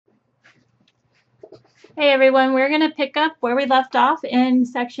Hey everyone, we're going to pick up where we left off in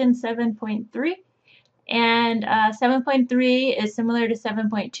section 7.3. And 7.3 is similar to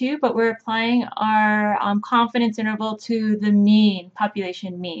 7.2, but we're applying our confidence interval to the mean,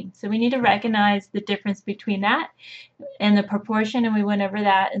 population mean. So we need to recognize the difference between that and the proportion, and we went over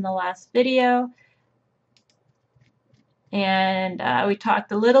that in the last video. And we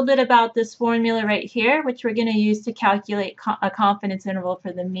talked a little bit about this formula right here, which we're going to use to calculate a confidence interval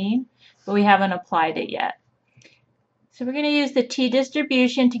for the mean, but we haven't applied it yet. So we're going to use the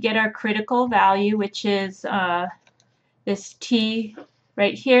t-distribution to get our critical value, which is this t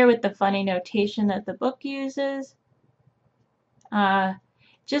right here with the funny notation that the book uses.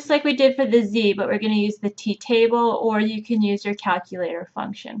 Just like we did for the z, but we're going to use the t-table, or you can use your calculator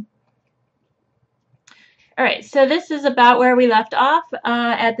function. All right, so this is about where we left off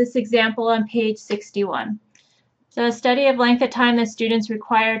at this example on page 61. So a study of length of time that students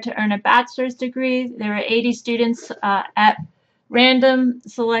required to earn a bachelor's degree. There were 80 students at randomly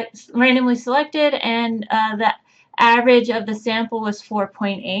selected, and the average of the sample was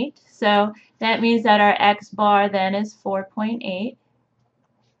 4.8. So that means that our x bar then is 4.8.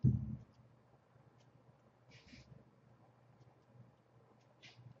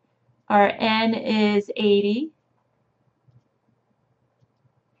 Our n is 80.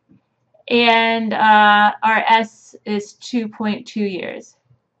 And our s is 2.2 years.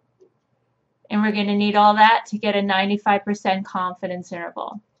 And we're going to need all that to get a 95% confidence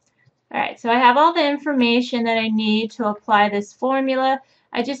interval. All right, so I have all the information that I need to apply this formula.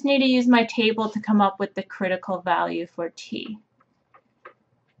 I just need to use my table to come up with the critical value for t.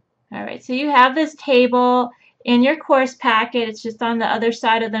 All right, so you have this table in your course packet. It's just on the other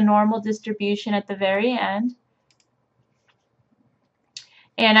side of the normal distribution at the very end.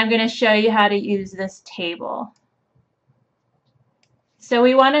 And I'm going to show you how to use this table. So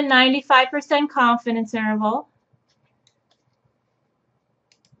we want a 95% confidence interval.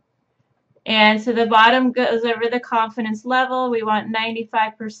 And so the bottom goes over the confidence level. We want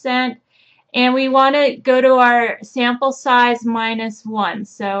 95%. And we want to go to our sample size minus 1.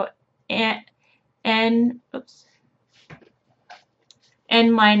 So n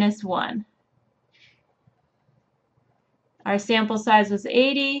minus 1. Our sample size was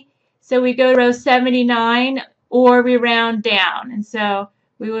 80. So we go to row 79, or we round down. And so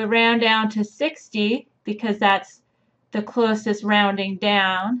we would round down to 60 because that's the closest rounding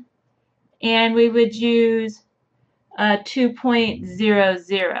down. And we would use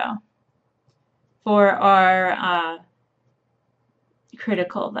 2.00 for our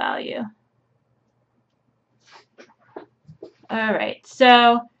critical value. All right,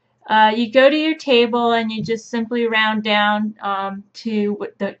 so you go to your table and you just simply round down to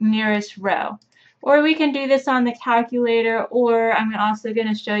the nearest row. Or we can do this on the calculator, or I'm also going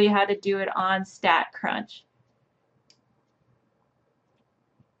to show you how to do it on StatCrunch.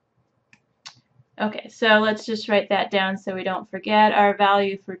 Okay, so let's just write that down so we don't forget. Our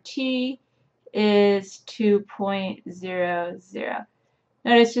value for t is 2.00.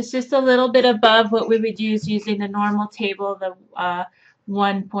 Notice it's just a little bit above what we would use using the normal table, the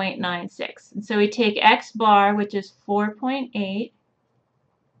 1.96. And so we take x bar, which is 4.8,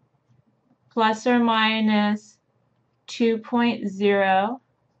 plus or minus 2.0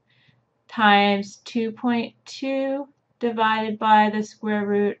 times 2.2 divided by the square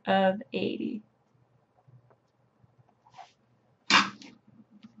root of 80.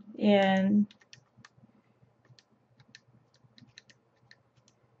 And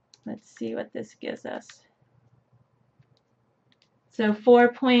let's see what this gives us. So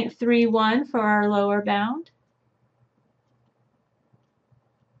 4.31 for our lower bound.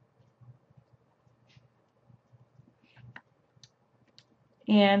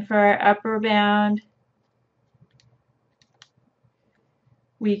 And for our upper bound,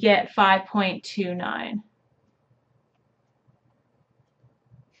 we get 5.29.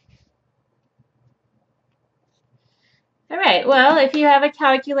 All right, well, if you have a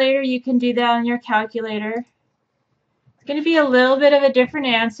calculator, you can do that on your calculator. It's going to be a little bit of a different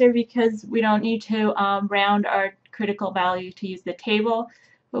answer because we don't need to round our critical value to use the table.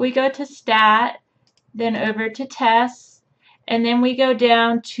 But we go to Stat, then over to Tests, and then we go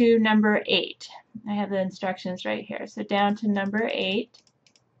down to number 8. I have the instructions right here. So down to number 8.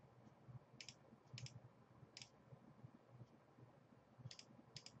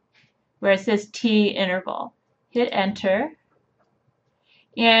 Where it says T interval. Hit Enter.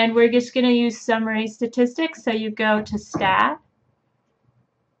 And we're just going to use summary statistics. So you go to Stat.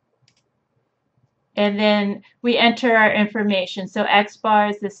 And then we enter our information. So X bar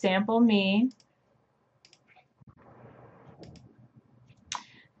is the sample mean.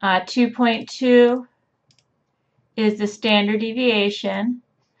 2.2 is the standard deviation.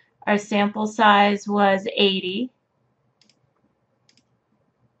 Our sample size was 80.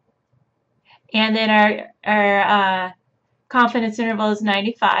 And then our confidence interval is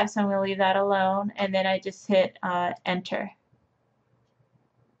 95, so I'm going to leave that alone. And then I just hit enter.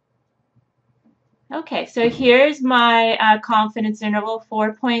 Okay, so here's my confidence interval,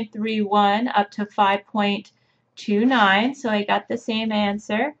 4.31 up to 5.29. So I got the same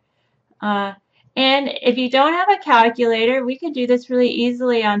answer. And if you don't have a calculator, we can do this really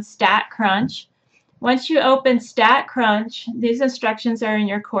easily on StatCrunch. Once you open StatCrunch, these instructions are in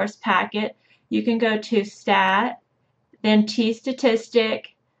your course packet. You can go to Stat, then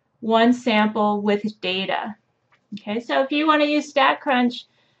T-Statistic, one sample with data. Okay, so if you want to use StatCrunch,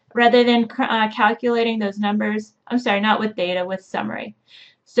 rather than calculating those numbers, I'm sorry, not with data, with summary.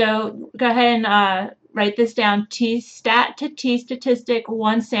 So go ahead and write this down, T-Stat to T-Statistic,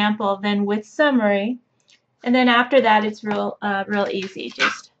 one sample, then with summary. And then after that, it's real easy.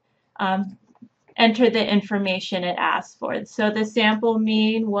 Just enter the information it asks for. So the sample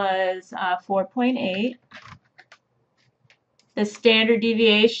mean was 4.8. The standard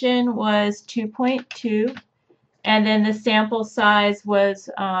deviation was 2.2. And then the sample size was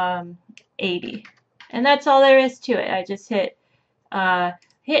 80. And that's all there is to it. I just hit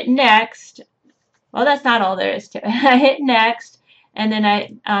next. Well, that's not all there is to it. I hit next, and then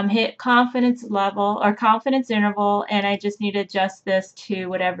I hit confidence level or confidence interval, and I just need to adjust this to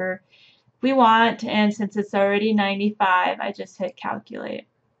whatever we want. And since it's already 95, I just hit calculate.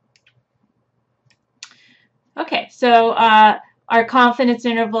 Okay, so our confidence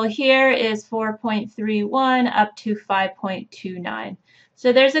interval here is 4.31 up to 5.29.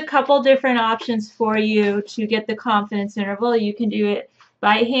 So there's a couple different options for you to get the confidence interval. You can do it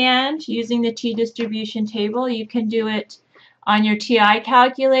by hand using the t-distribution table. You can do it on your TI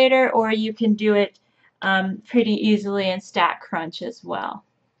calculator, or you can do it pretty easily in StatCrunch as well.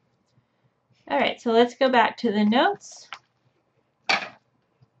 All right, so let's go back to the notes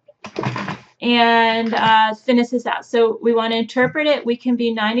and finish this out. So we want to interpret it. We can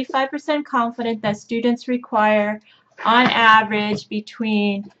be 95% confident that students require, on average,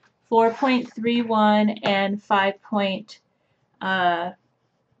 between 4.31 and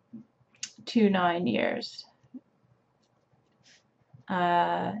 5.29 years.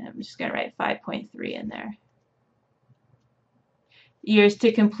 I'm just going to write 5.3 in there. Years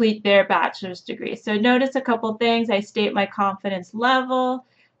to complete their bachelor's degree. So notice a couple things. I state my confidence level.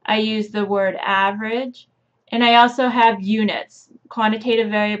 I use the word average, and I also have units.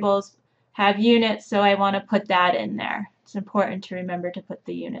 Quantitative variables have units, so I want to put that in there. It's important to remember to put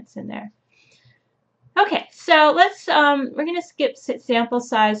the units in there. Okay, so let's we're going to skip sample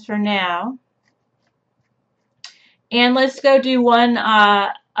size for now, and let's go do one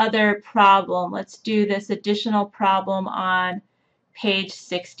other problem. Let's do this additional problem on page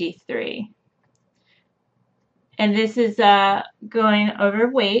 63. And this is going over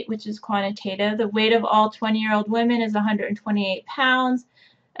weight, which is quantitative. The weight of all 20-year-old women is 128 pounds.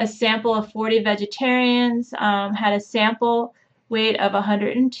 A sample of 40 vegetarians had a sample weight of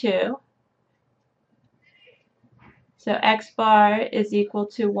 102. So X bar is equal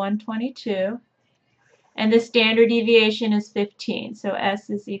to 122. And the standard deviation is 15. So S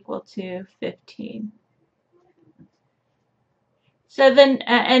is equal to 15. So then,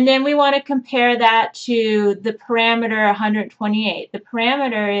 and then we want to compare that to the parameter 128. The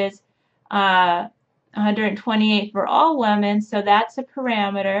parameter is 128 for all women, so that's a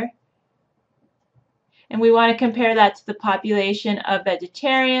parameter. And we want to compare that to the population of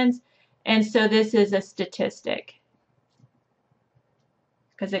vegetarians, and so this is a statistic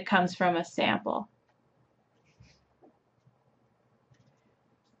because it comes from a sample.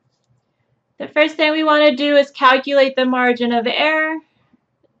 The first thing we want to do is calculate the margin of error.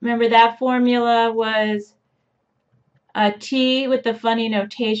 Remember that formula was T with the funny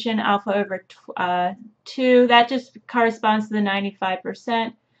notation, alpha over 2. That just corresponds to the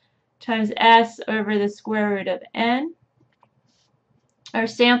 95% times S over the square root of N. Our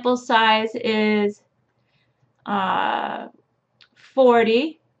sample size is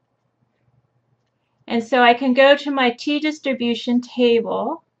 40. And so I can go to my t-distribution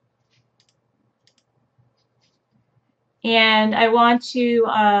table, and I want to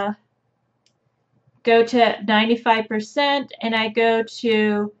go to 95%, and I go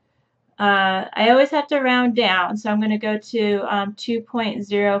to, I always have to round down, so I'm going to go to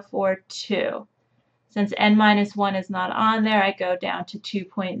 2.042. Since n minus 1 is not on there, I go down to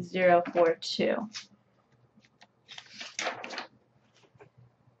 2.042.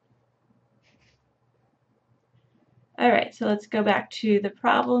 All right, so let's go back to the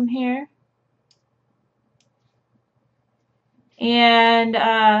problem here. And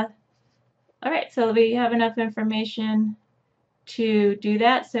all right, so we have enough information to do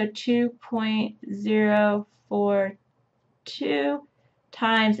that. So 2.042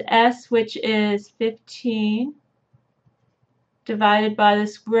 times S, which is 15, divided by the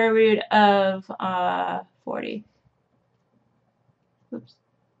square root of 40. Oops.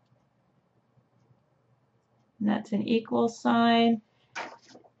 And that's an equal sign.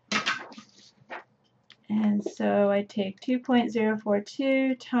 And so I take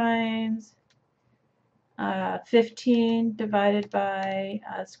 2.042 times 15 divided by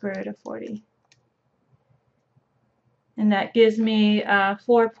square root of 40. And that gives me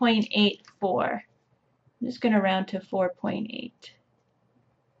 4.84. I'm just going to round to 4.8.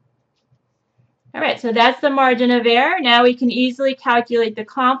 All right, so that's the margin of error. Now we can easily calculate the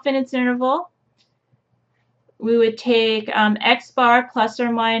confidence interval. We would take x bar plus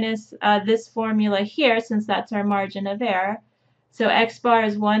or minus this formula here, since that's our margin of error. So x bar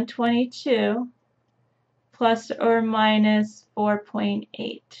is 122 plus or minus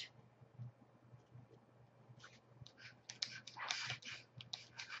 4.8.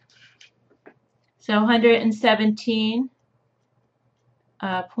 So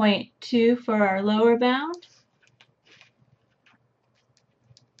 117.2 for our lower bound.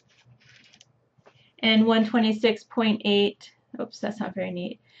 And 126.8, oops, that's not very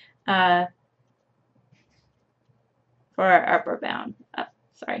neat, for our upper bound.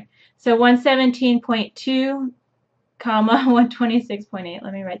 Sorry. So 117.2, comma 126.8.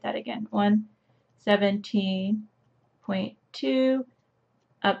 Let me write that again. 117.2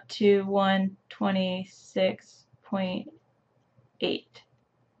 up to 126.8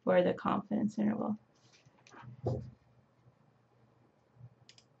 for the confidence interval.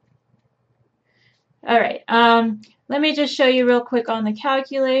 All right, let me just show you real quick on the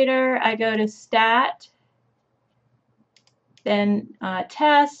calculator. I go to Stat, then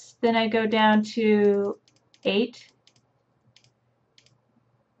Test, then I go down to 8.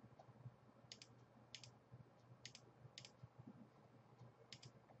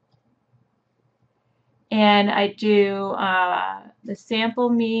 And I do the sample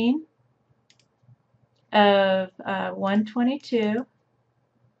mean of 122,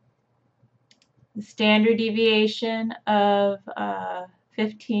 the standard deviation of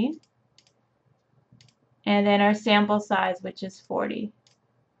 15, and then our sample size, which is 40.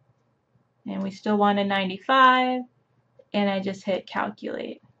 And we still want a 95, and I just hit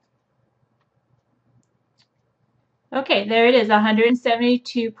calculate. Okay, there it is,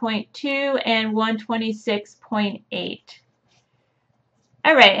 172.2 and 126.8.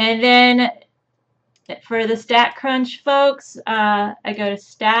 All right, and then for the StatCrunch folks, I go to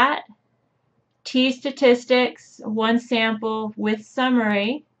Stat, T statistics, one sample with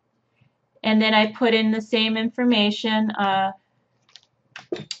summary, and then I put in the same information,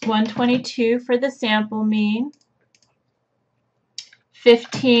 122 for the sample mean,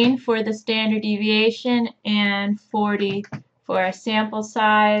 15 for the standard deviation, and 40 for our sample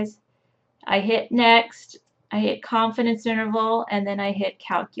size. I hit next, I hit confidence interval, and then I hit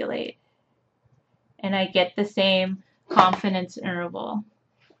calculate. And I get the same confidence interval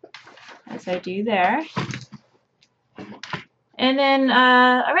as I do there. And then,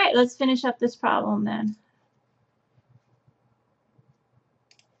 all right, let's finish up this problem then.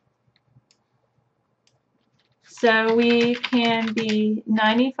 So we can be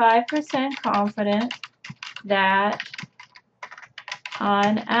 95% confident that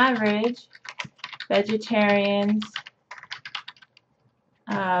on average, vegetarians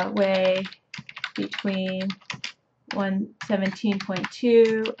weigh between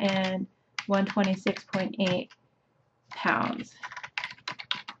 117.2 and 126.8 pounds.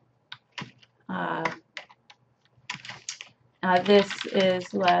 This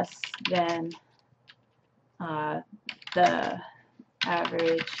is less than the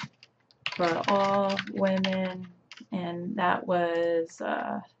average for all women, and that was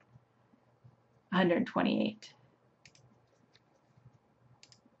 128.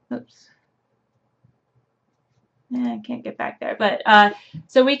 Oops. I can't get back there, but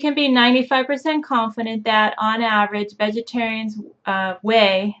so we can be 95% confident that on average vegetarians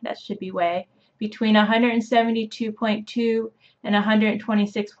weigh, that should be weigh, between 172.2 and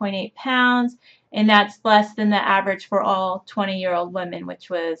 126.8 pounds, and that's less than the average for all 20-year-old women, which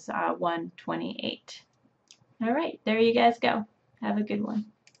was 128. All right, there you guys go. Have a good one.